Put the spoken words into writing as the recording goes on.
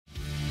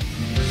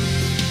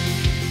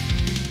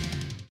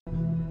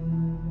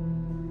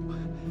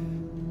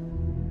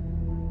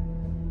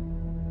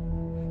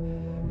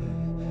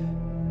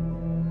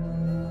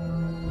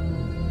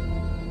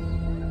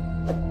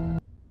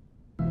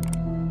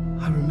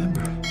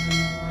remember.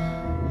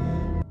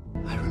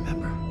 I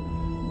remember.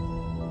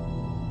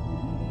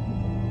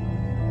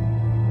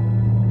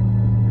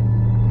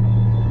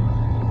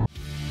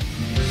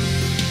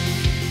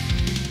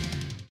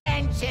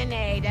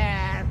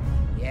 Engineer.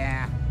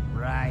 Yeah,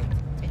 right.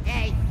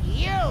 Today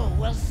you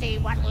will see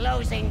what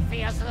losing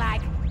feels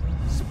like.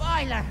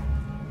 Spoiler,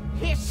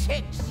 it's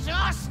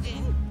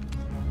exhausting.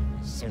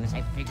 As soon as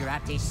I figure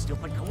out these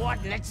stupid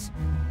coordinates.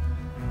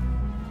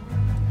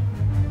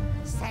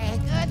 Say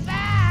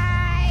goodbye!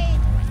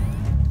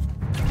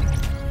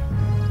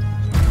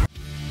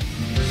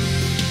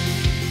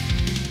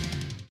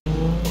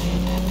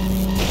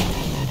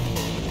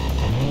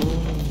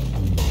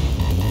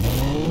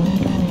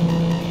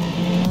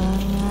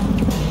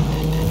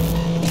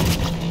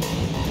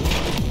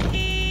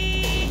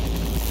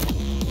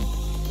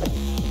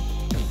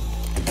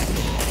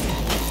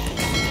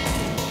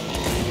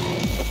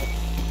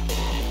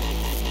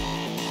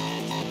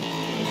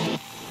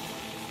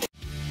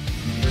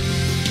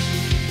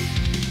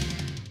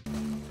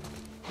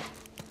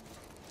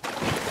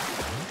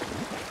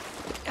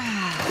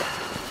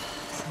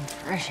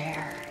 Fresh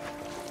air.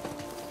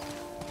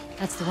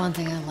 That's the one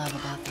thing I love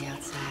about the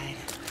outside.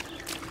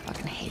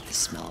 Fucking hate the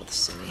smell of the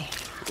city.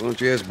 Why don't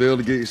you ask Bill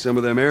to get you some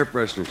of them air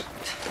fresheners?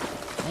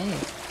 Hey,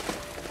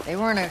 if they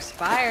weren't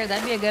expired,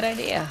 that'd be a good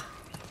idea.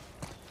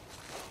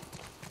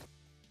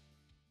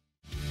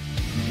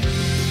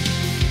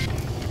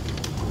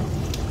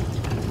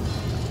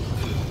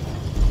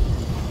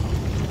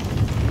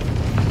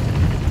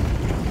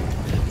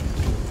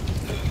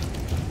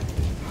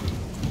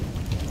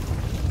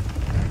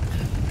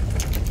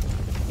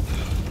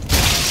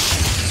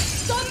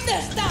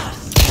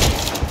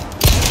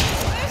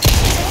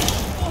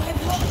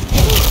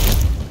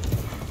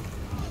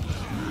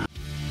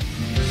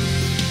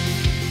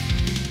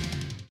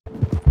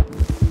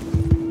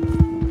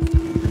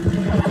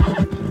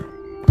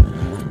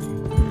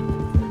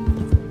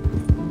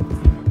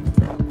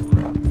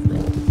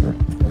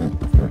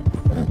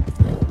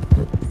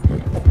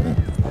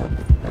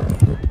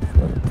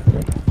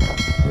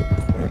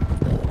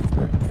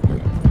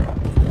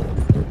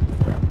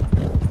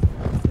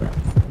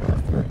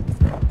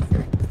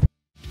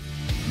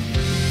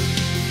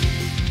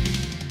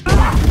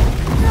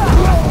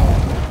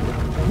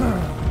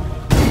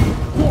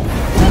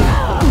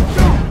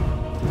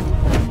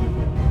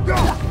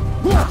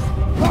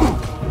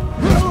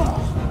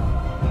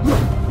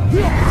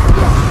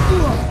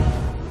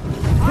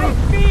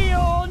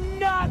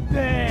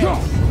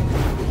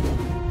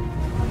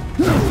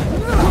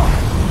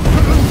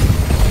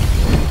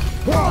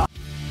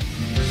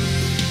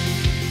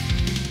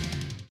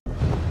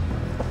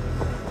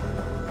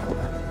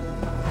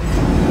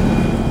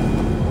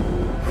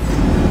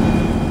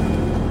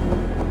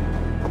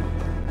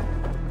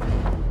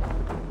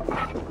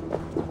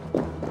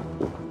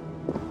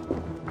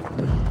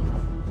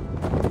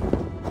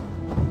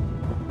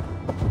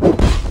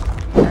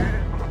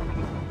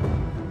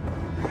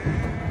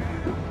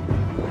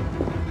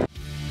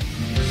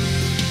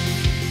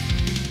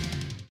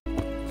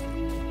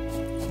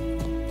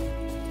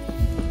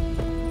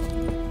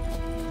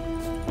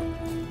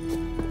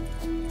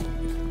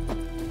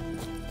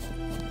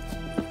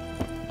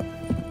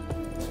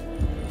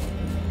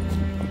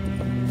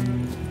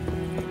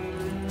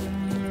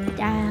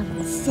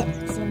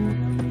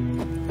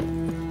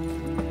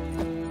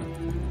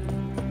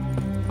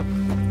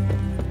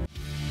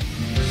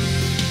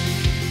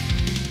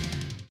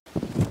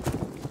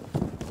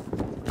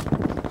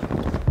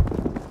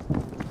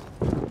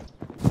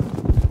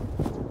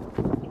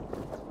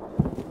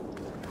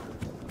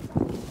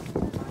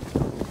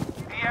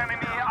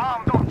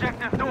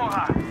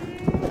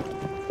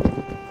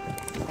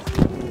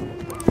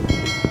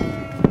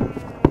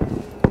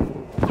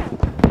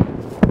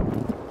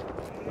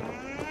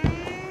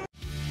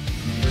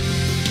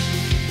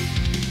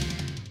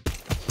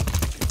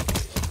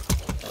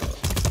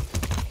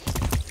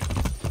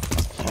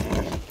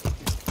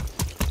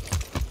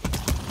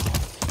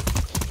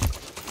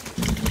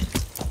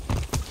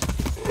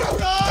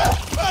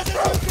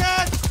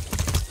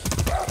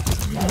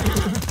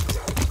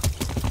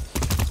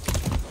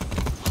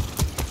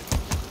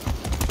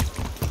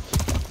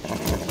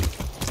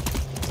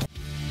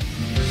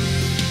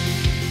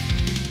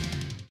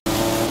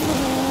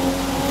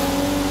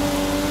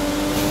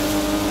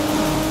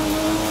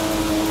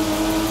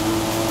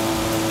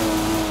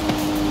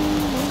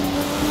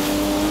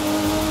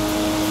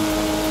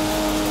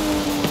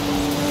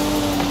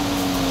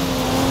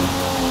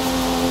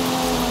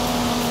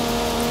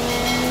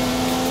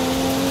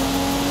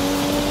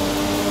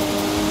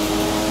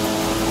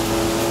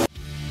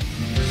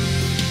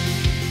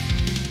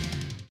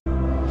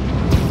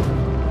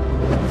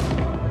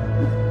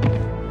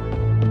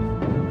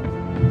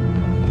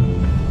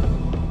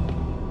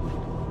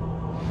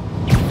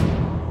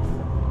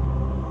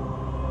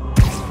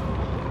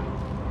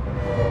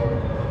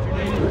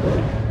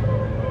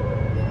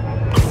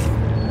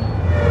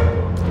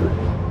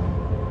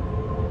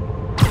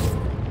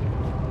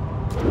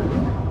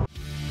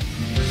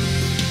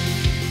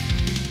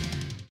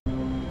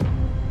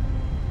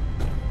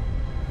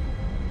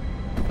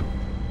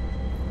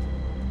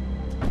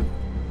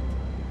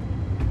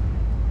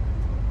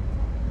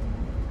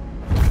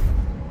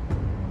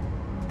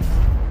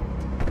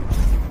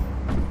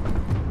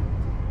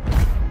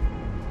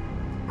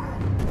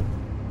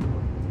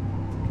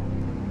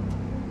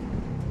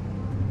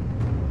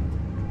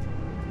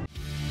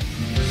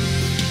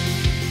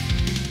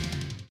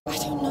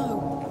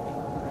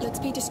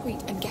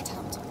 discreet and get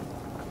out.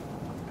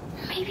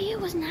 Maybe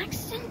it was an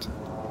accident?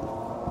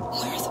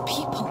 Where are the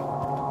people?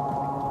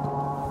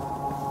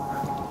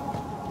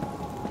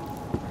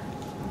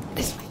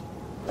 This way.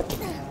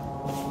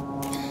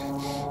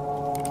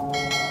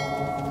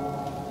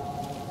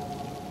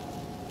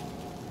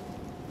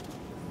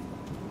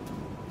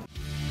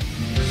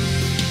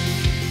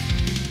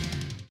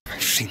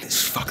 I've seen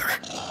this fucker.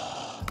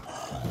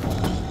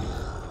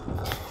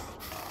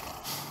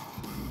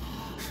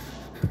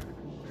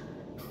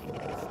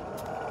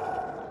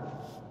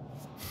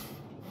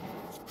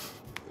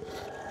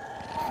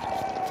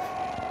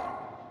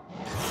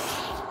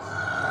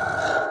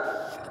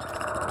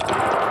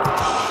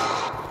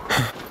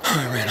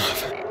 I ran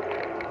off.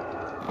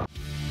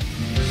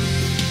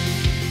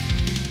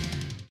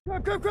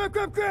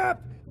 Grab!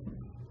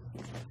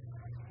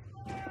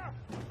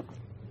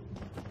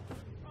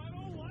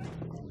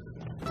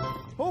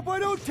 Hope I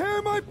don't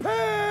tear my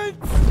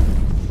pants!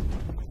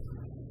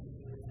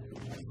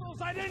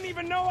 I didn't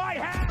even know I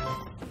had!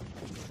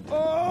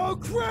 Oh,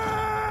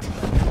 crap!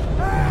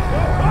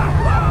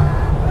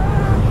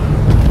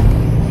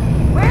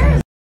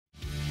 Where?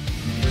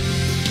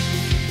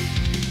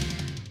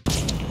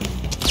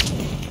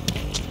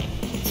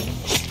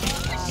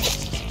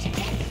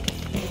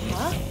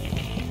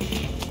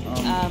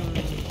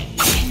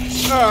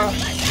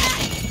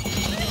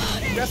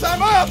 Guess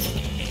I'm up!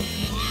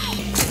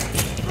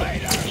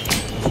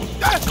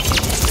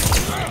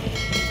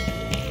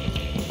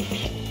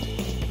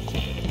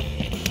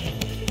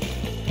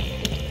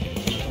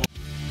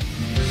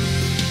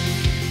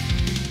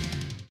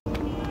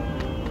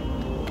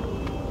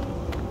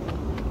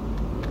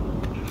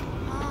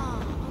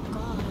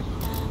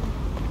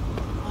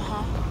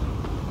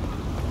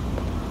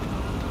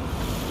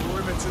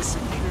 Perimeter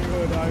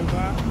secured,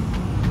 over.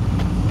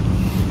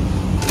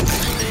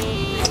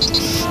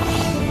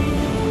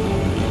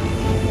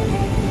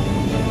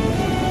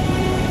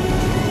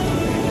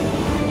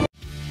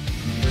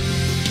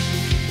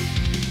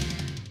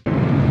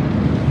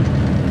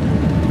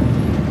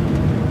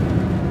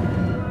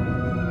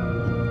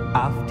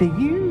 After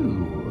you.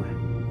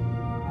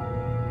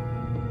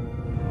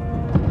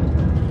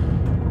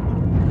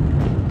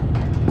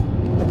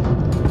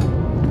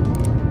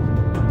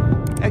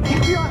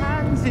 Keep your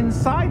hands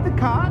inside the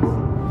cart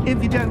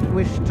if you don't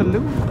wish to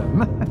lose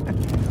them.